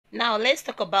Now let's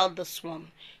talk about this one.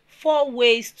 4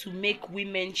 ways to make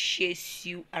women chase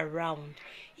you around.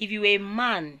 If you're a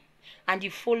man and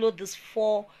you follow these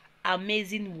 4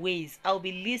 amazing ways I'll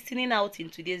be listening out in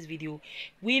today's video,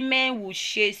 women will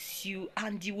chase you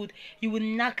and you will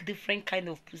knock different kind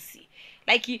of pussy.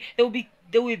 Like they will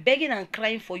be begging and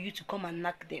crying for you to come and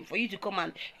knock them, for you to come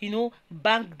and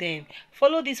bank them.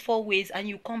 Follow these 4 ways and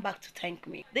you come back to thank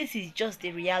me. This is just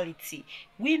the reality.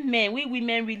 We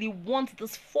women really want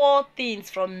these 4 things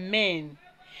from men.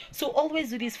 So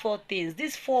always do these 4 things,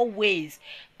 these 4 ways.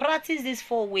 Practice these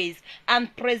 4 ways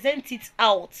and present it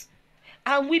out.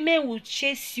 And women will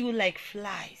chase you like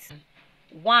flies.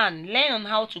 1. Learn on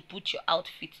how to put your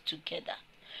outfit together.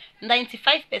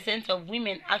 95% of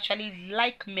women actually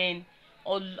like men,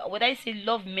 or what I say,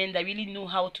 love men that really know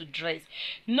how to dress.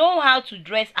 Know how to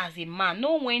dress as a man.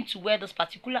 Know when to wear this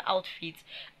particular outfit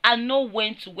and know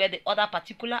when to wear the other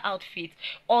particular outfit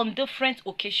on different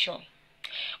occasions.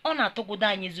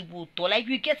 Like,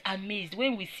 we get amazed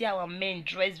when we see our men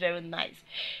dress very nice.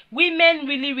 Women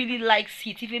really like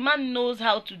it. If a man knows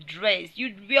how to dress,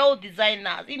 you real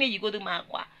designers, you go to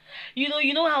Magua.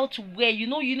 You know how to wear, you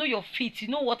know your fit, you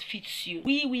know what fits you.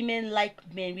 We women like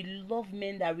men, we love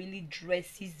men that really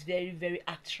dresses very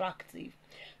attractive.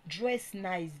 Dress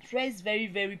nice, dress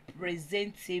very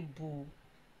presentable.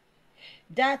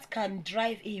 That can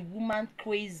drive a woman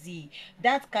crazy.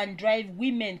 That can drive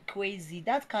women crazy.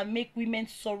 That can make women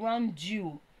surround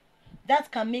you.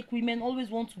 That can make women always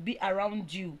want to be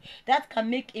around you. That can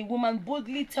make a woman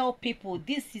boldly tell people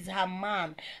this is her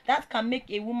man. That can make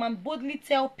a woman boldly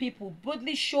tell people,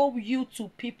 boldly show you to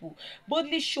people,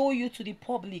 boldly show you to the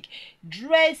public.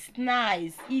 Dress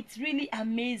nice. It really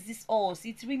amazes us.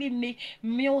 It really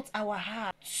melts our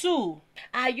heart. 2.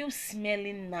 Are you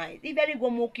smelling nice? If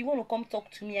you want to come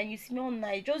talk to me and you smell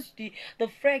nice, just the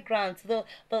fragrance,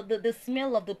 the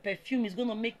smell of the perfume is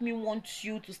gonna make me want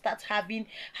you to start having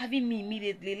me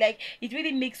immediately. Like, it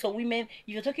really makes some women,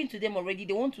 if you're talking to them already,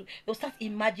 they'll start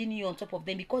imagining you on top of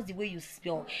them because the way you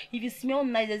smell. If you smell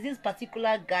nice, there's this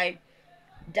particular guy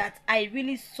that I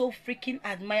really so freaking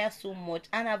admire so much,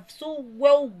 and I've so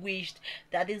well wished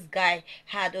that this guy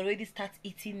had already started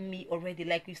eating me already.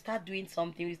 Like, we start doing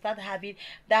something, we start having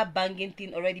that banging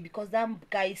thing already, because that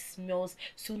guy smells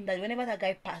so that whenever that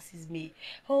guy passes me,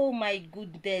 oh my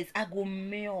goodness, I go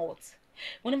melt.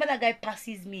 Whenever that guy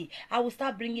passes me, I will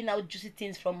start bringing out juicy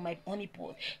things from my honey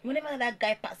pot. Whenever that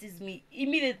guy passes me,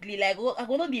 immediately, like, I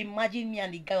will not imagine me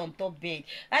and the guy on top bed.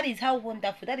 That is how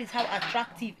wonderful, that is how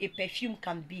attractive a perfume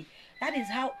can be. That is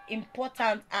how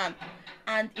important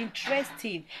and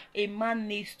interesting a man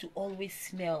needs to always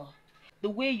smell. The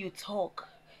way you talk,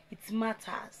 it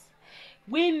matters.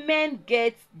 Women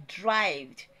get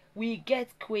drived, we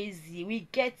get crazy, we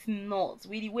get nuts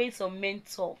with the way some men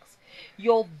talks.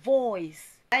 Your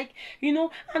voice, like, and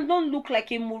don't look like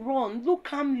a moron. Look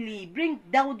calmly, bring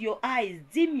down your eyes,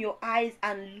 dim your eyes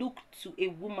and look to a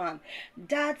woman.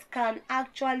 That can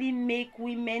actually make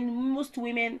most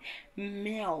women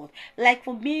melt. Like,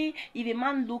 for me, if a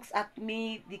man looks at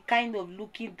me the kind of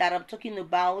looking that I'm talking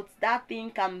about, that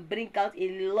thing can bring out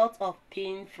a lot of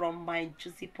pain from my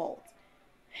juicy pot.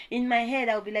 In my head,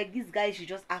 I'll be like, this guy should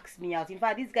just ask me out. In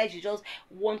fact, this guy should just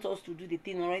want us to do the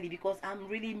thing already, because I'm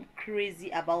really crazy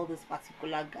about this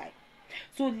particular guy.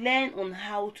 So learn on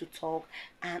how to talk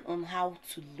and on how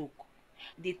to look.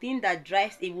 The thing that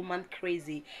drives a woman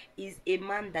crazy is a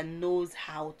man that knows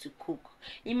how to cook.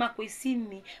 Imakwe seen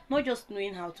me, not just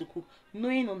knowing how to cook,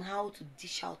 knowing on how to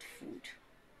dish out food.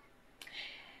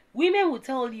 Women will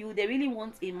tell you they really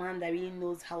want a man that really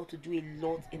knows how to do a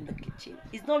lot in the kitchen.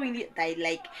 It's not really that,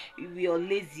 like, we are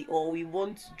lazy or we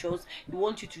want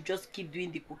you to just keep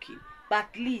doing the cooking, but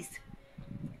at least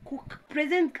cook,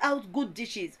 present out good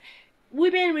dishes.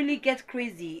 Women really get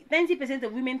crazy. 90%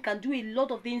 of women can do a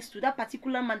lot of things to that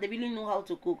particular man they really know how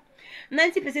to cook.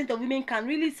 90% of women can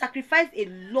really sacrifice a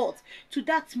lot to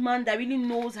that man that really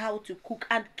knows how to cook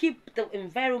and keep the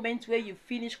environment where you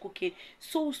finish cooking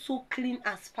so clean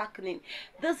and sparkling.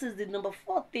 This is the number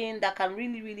 4 thing that can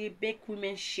really make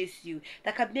women chase you,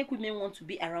 that can make women want to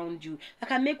be around you, that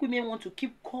can make women want to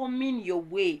keep coming your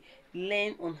way.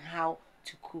 Learn on how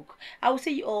to cook. I will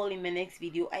see you all in my next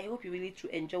video. I hope you really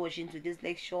enjoy watching to this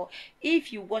lecture.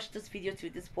 If you watched this video to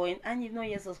this point and you've not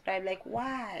yet subscribed, like,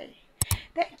 why?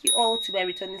 Thank you all to my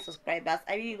returning subscribers.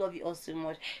 I really love you all so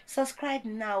much. Subscribe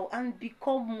now and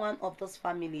become one of this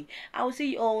family. I will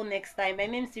see you all next time. My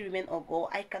name still remains Ogo.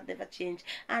 I can never change,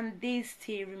 and this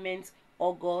still remains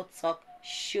Ogo Talk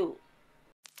Show.